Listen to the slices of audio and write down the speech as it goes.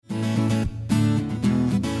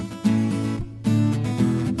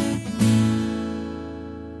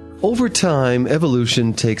Over time,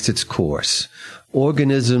 evolution takes its course.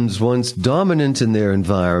 Organisms once dominant in their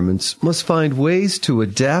environments must find ways to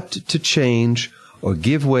adapt to change or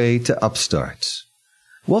give way to upstarts.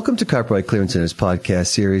 Welcome to Copyright Clearance Center's podcast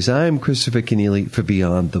series. I'm Christopher Keneally for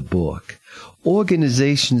Beyond the Book.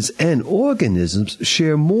 Organizations and organisms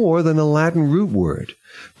share more than a Latin root word.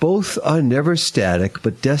 Both are never static,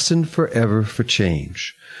 but destined forever for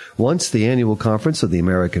change. Once the annual conference of the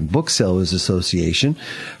American Booksellers Association,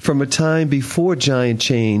 from a time before giant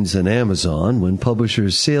chains and Amazon, when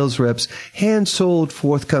publishers' sales reps hand-sold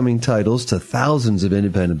forthcoming titles to thousands of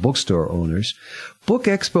independent bookstore owners,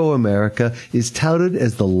 BookExpo America is touted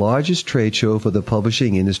as the largest trade show for the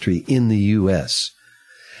publishing industry in the U.S.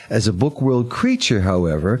 As a book world creature,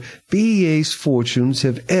 however, BEA's fortunes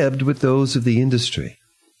have ebbed with those of the industry.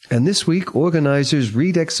 And this week, organizers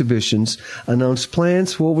Reed Exhibitions announced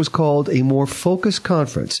plans for what was called a more focused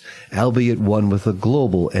conference, albeit one with a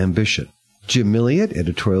global ambition. Jim Milliot,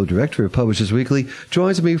 editorial director of Publishers Weekly,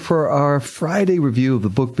 joins me for our Friday review of the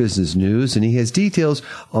book business news, and he has details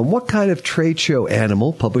on what kind of trade show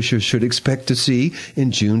animal publishers should expect to see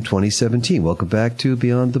in June 2017. Welcome back to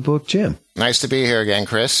Beyond the Book, Jim. Nice to be here again,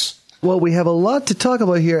 Chris. Well, we have a lot to talk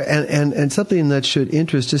about here and something that should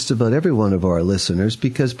interest just about every one of our listeners,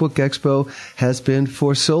 because BookExpo has been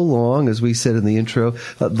for so long, as we said in the intro,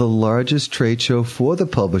 the largest trade show for the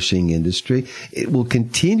publishing industry. It will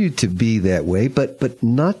continue to be that way, but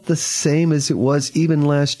not the same as it was even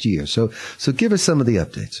last year. So give us some of the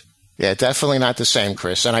updates. Yeah, definitely not the same,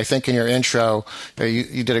 Chris. And I think in your intro,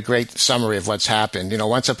 you did a great summary of what's happened. You know,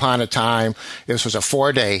 once upon a time, this was a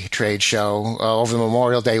 4-day trade show over the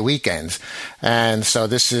Memorial Day weekend. And so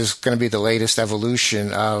this is going to be the latest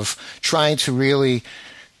evolution of trying to really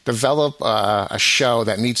develop a show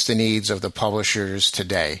that meets the needs of the publishers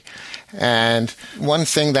today. And one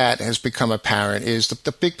thing that has become apparent is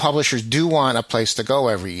the big publishers do want a place to go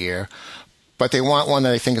every year, but they want one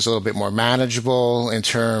that they think is a little bit more manageable in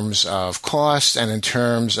terms of cost and in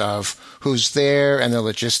terms of who's there and the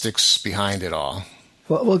logistics behind it all.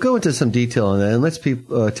 Well, we'll go into some detail on that, and let's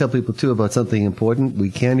tell people, too, about something important.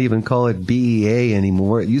 We can't even call it BEA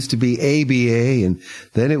anymore. It used to be ABA, and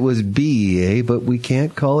then it was BEA, but we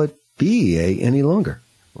can't call it BEA any longer.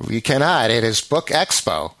 We cannot. It is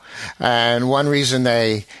BookExpo. And one reason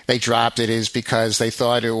they dropped it is because they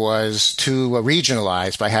thought it was too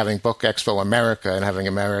regionalized by having BookExpo America and having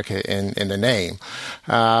America in the name.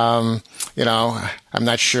 You know, I'm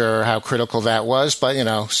not sure how critical that was, but, you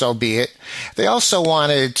know, so be it. They also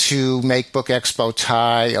wanted to make BookExpo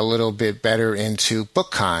tie a little bit better into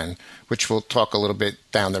BookCon, which we'll talk a little bit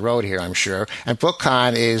down the road here, I'm sure. And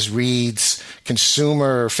BookCon is Reed's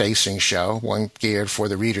consumer-facing show, one geared for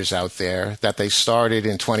the readers out there, that they started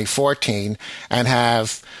in 2014 and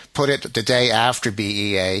have put it the day after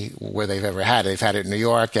BEA where they've ever had it. They've had it in New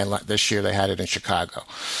York, and this year they had it in Chicago.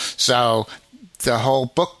 So the whole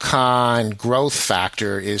BookCon growth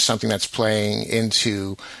factor is something that's playing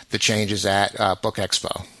into the changes at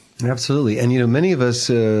BookExpo. Absolutely. And, you know, many of us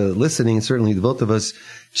listening, certainly the both of us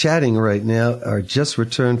chatting right now, are just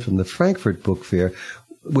returned from the Frankfurt Book Fair,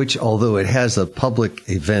 which, although it has a public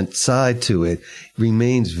event side to it,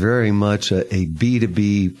 remains very much a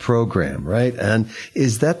B2B program, right? And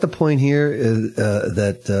is that the point here,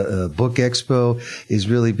 that BookExpo is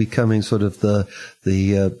really becoming sort of the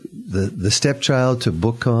stepchild to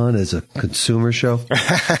BookCon as a consumer show?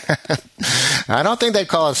 I don't think they'd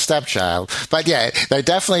call it stepchild, but yeah, they're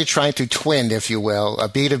definitely trying to twin, if you will, a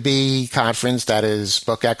B2B conference that is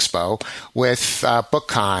BookExpo with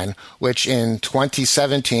BookCon, which in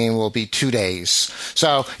 2017 will be 2 days.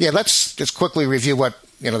 So yeah, let's just quickly review what,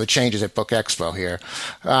 you know, the changes at BookExpo here.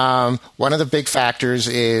 One of the big factors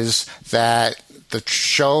is that the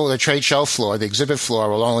trade show floor, the exhibit floor,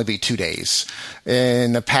 will only be 2 days.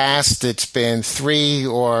 In the past, it's been 3,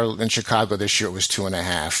 or in Chicago this year, it was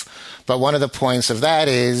 2.5. But one of the points of that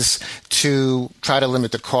is to try to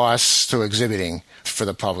limit the costs to exhibiting for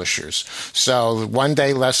the publishers. So 1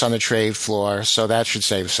 day less on the trade floor, so that should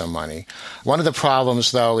save some money. One of the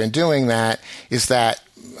problems, though, in doing that is that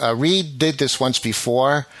Reed did this once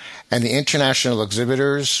before, and the international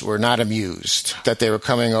exhibitors were not amused that they were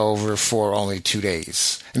coming over for only 2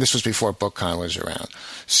 days. And this was before BookCon was around.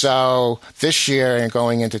 So this year and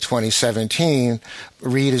going into 2017,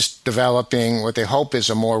 Reed is developing what they hope is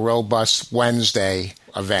a more robust Wednesday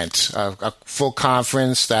event, a full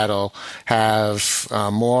conference that'll have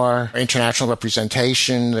more international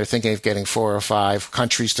representation. They're thinking of getting 4 or 5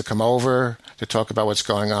 countries to come over to talk about what's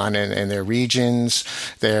going on in their regions.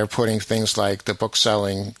 They're putting things like the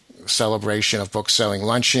book-selling celebration of book selling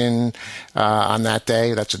luncheon on that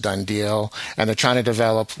day. That's a done deal. And they're trying to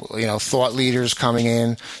develop, thought leaders coming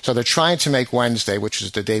in. So they're trying to make Wednesday, which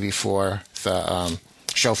is the day before the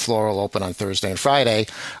show floor will open on Thursday and Friday,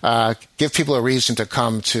 give people a reason to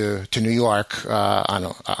come to New York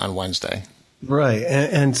on Wednesday. Right.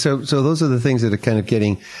 And so those are the things that are kind of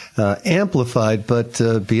getting amplified, but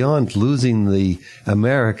beyond losing the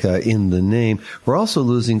America in the name, we're also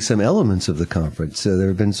losing some elements of the conference. There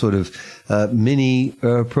have been sort of mini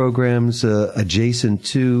programs adjacent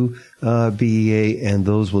to BEA, and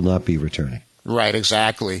those will not be returning. Right,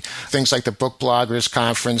 exactly. Things like the Book Bloggers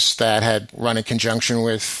Conference that had run in conjunction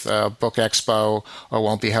with BookExpo or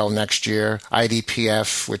won't be held next year.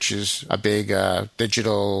 IDPF, which is a big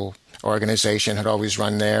digital organization, had always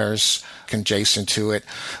run theirs adjacent to it.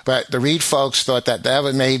 But the Read folks thought that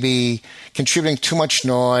would maybe contributing too much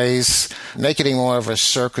noise, making it more of a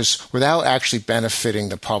circus without actually benefiting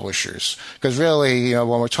the publishers. Because really,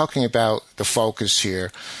 when we're talking about the focus here,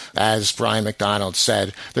 as Brian McDonald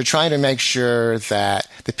said, they're trying to make sure that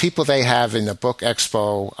the people they have in the Book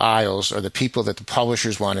Expo aisles are the people that the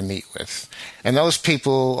publishers want to meet with. And those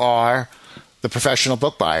people are the professional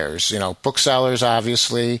book buyers, booksellers,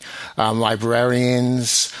 obviously,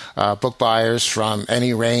 librarians, book buyers from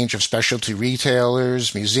any range of specialty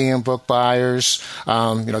retailers, museum book buyers,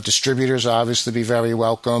 distributors obviously be very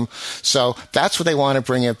welcome. So that's what they want to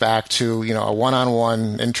bring it back to, a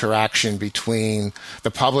one-on-one interaction between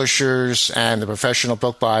the publishers and the professional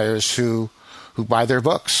book buyers who buy their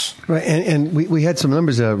books. Right, and we had some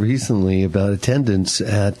numbers out recently about attendance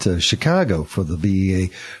at Chicago for the BEA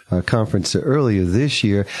conference earlier this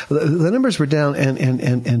year. The numbers were down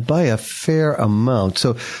and by a fair amount.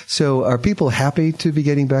 So are people happy to be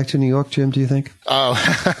getting back to New York, Jim, do you think? Oh,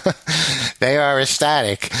 they are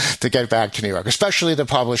ecstatic to get back to New York, especially the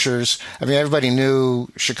publishers. I mean, everybody knew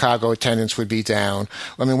Chicago attendance would be down.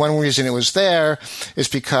 I mean, one reason it was there is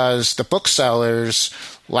because the booksellers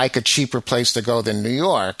like a cheaper place to go than New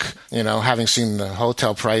York. Having seen the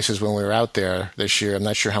hotel prices when we were out there this year, I'm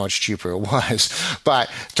not sure how much cheaper it was. But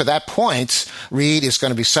to that point, Reed is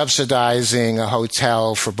going to be subsidizing a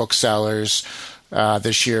hotel for booksellers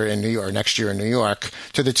this year in New York, next year in New York,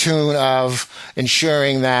 to the tune of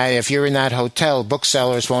ensuring that if you're in that hotel,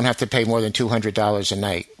 booksellers won't have to pay more than $200 a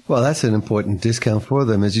night. Well, that's an important discount for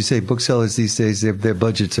them. As you say, booksellers these days, their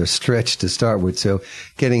budgets are stretched to start with. So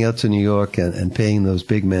getting out to New York and paying those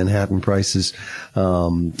big Manhattan prices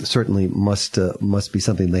certainly must be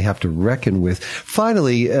something they have to reckon with.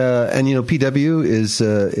 Finally, PW is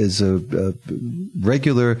a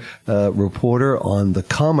regular reporter on the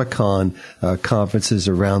Comic-Con conferences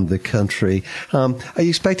around the country. Are you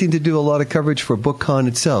expecting to do a lot of coverage for BookCon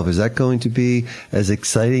itself? Is that going to be as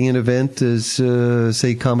exciting an event as,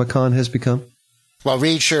 say, Comic-Con has become? Well,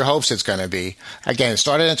 Reed sure hopes it's going to be. Again, it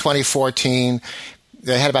started in 2014.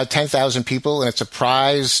 They had about 10,000 people, and it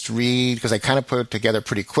surprised Reed because they kind of put it together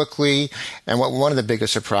pretty quickly. And one of the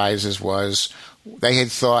biggest surprises was they had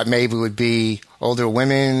thought maybe it would be older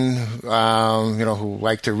women, who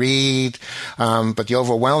like to read. But the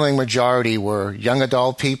overwhelming majority were young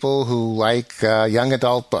adult people who like young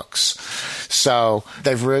adult books. So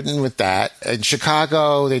they've written with that. In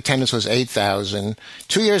Chicago, the attendance was 8,000.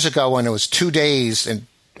 2 years ago, when it was 2 days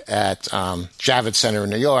at Javits Center in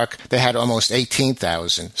New York, they had almost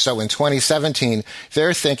 18,000. So in 2017,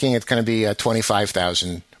 they're thinking it's going to be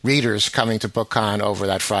 25,000 readers coming to BookCon over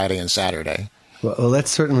that Friday and Saturday. Well, that's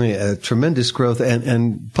certainly a tremendous growth,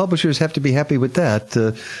 and publishers have to be happy with that.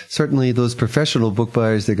 Certainly those professional book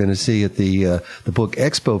buyers they're going to see at the Book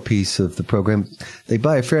Expo piece of the program, they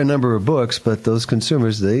buy a fair number of books, but those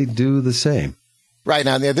consumers, they do the same. Right.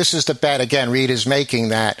 Now, this is the bet, again, Reed is making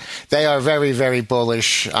that they are very, very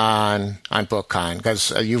bullish on BookCon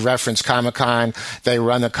because you referenced Comic-Con. They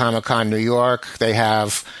run the Comic-Con New York. They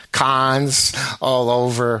have cons all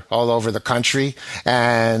over the country,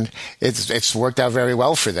 and it's worked out very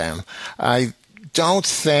well for them. I don't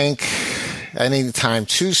think any time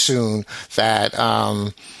too soon that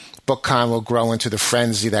BookCon will grow into the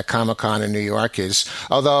frenzy that Comic-Con in New York is,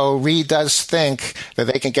 although Reed does think that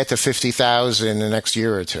they can get to 50,000 in the next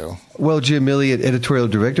year or two. Well, Jim Milliot, editorial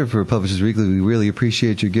director for Publishers Weekly, we really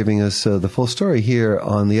appreciate you giving us the full story here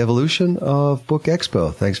on the evolution of Book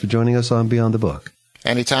Expo. Thanks for joining us on Beyond the Book.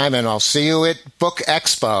 Anytime, and I'll see you at Book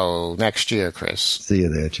Expo next year, Chris. See you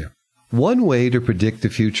there, Jim. One way to predict the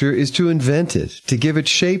future is to invent it, to give it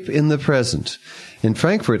shape in the present. In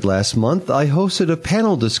Frankfurt last month, I hosted a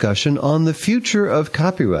panel discussion on the future of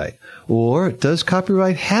copyright. Or, does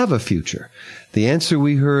copyright have a future? The answer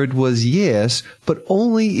we heard was yes, but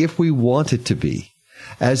only if we want it to be.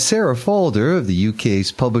 As Sarah Falder of the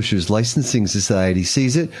UK's Publishers Licensing Society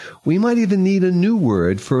sees it, we might even need a new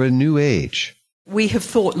word for a new age. We have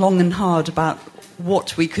thought long and hard about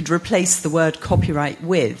what we could replace the word copyright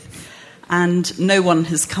with, and no one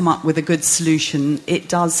has come up with a good solution. It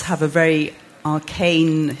does have a very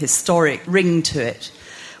arcane, historic ring to it,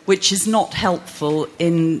 which is not helpful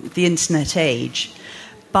in the internet age.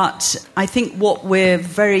 But I think what we're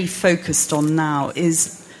very focused on now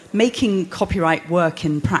is making copyright work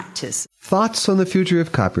in practice. Thoughts on the future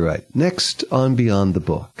of copyright, next on Beyond the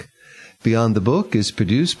Book. Beyond the Book is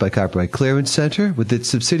produced by Copyright Clearance Center with its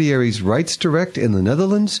subsidiaries Rights Direct in the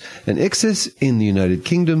Netherlands and ICSIS in the United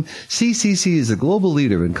Kingdom. CCC is a global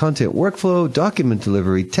leader in content workflow, document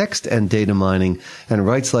delivery, text and data mining, and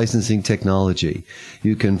rights licensing technology.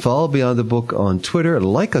 You can follow Beyond the Book on Twitter,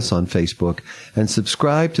 like us on Facebook, and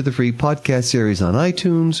subscribe to the free podcast series on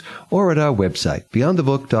iTunes or at our website,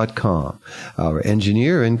 beyondthebook.com. Our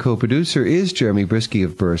engineer and co-producer is Jeremy Brisky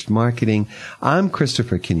of Burst Marketing. I'm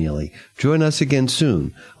Christopher Keneally. Join us again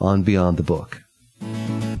soon on Beyond the Book.